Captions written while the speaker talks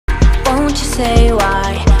Don't you say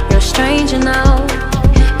why you're a stranger now.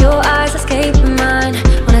 Your eyes escape mine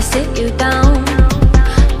when I sit you down.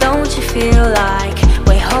 Don't you feel like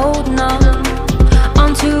we're holding on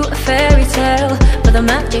onto a fairy tale, but the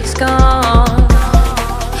magic's gone?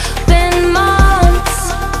 Been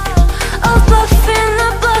months of bluffing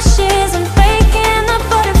the bushes and faking the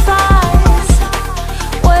butterflies.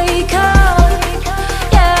 Wake up,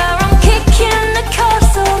 yeah, I'm kicking the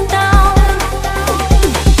castle down.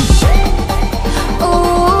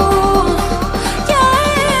 Ooh, yeah,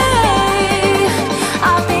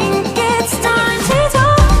 I think it's time to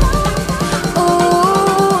talk.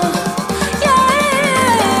 Ooh, yeah,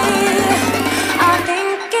 I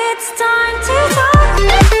think it's time to talk.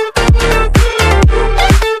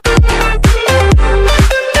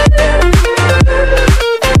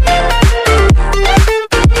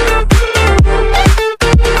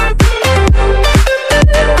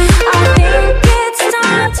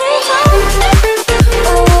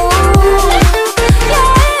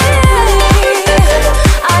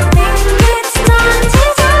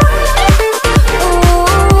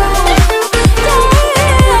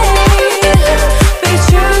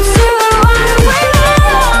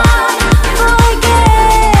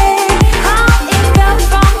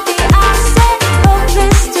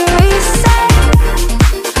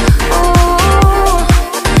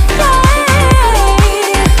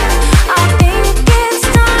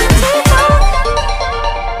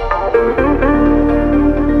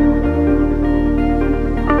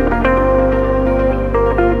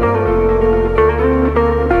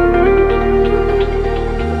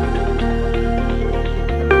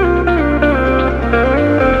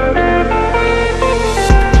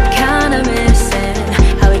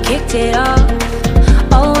 It up,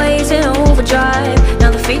 always in overdrive.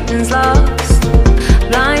 Now the feeling's lost,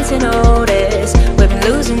 blind to notice we've been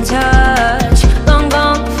losing touch. Long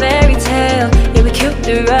gone fairy tale, yeah, we killed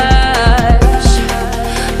the rush.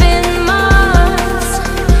 Been months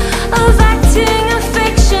of acting a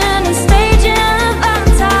fiction and staging a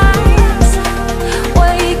valentines.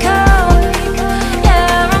 Wake up,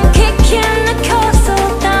 yeah, I'm kicking the castle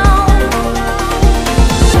down.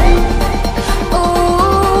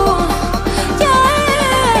 Ooh,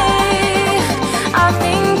 I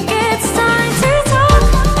think it's time to talk.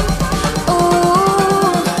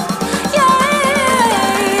 Ooh, yeah,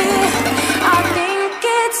 I think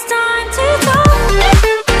it's time to talk.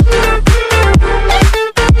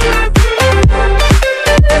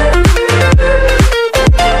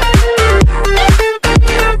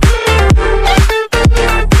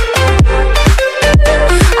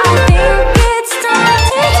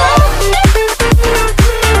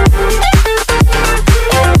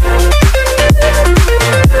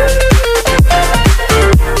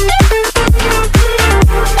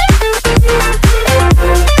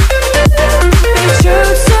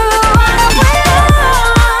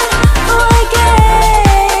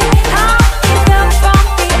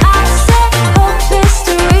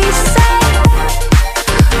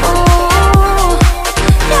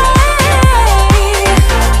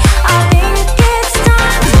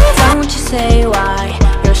 Say why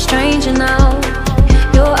you're a stranger now.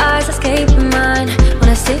 Your eyes escape mine when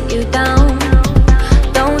I sit you down.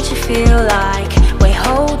 Don't you feel like we're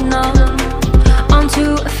holding on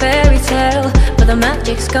onto a fairy tale, but the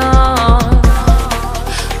magic's gone?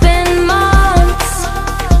 Been months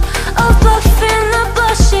of bluffing the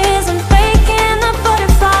bushes and faking the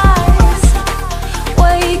butterflies.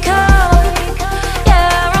 Wake up,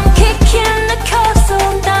 yeah, I'm kicking the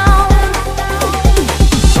castle down.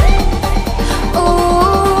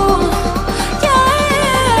 Ooh, yeah,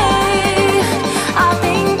 I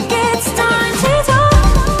think it's time to talk.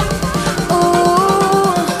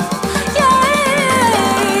 Ooh, yeah,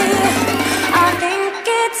 I think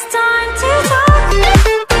it's time to talk.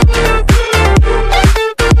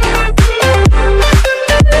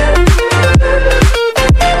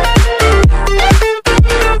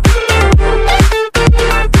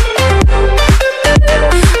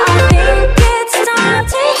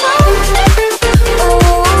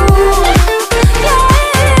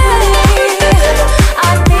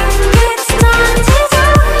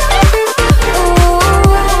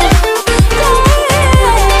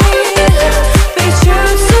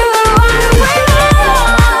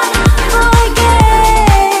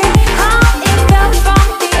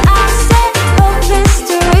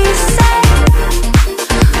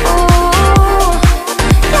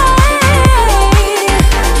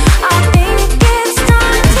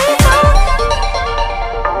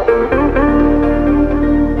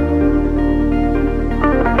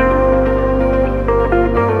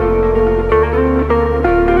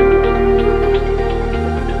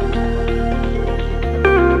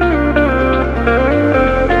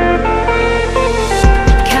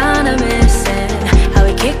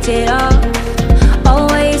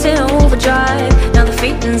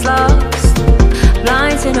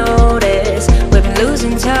 to notice we've been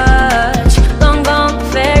losing touch.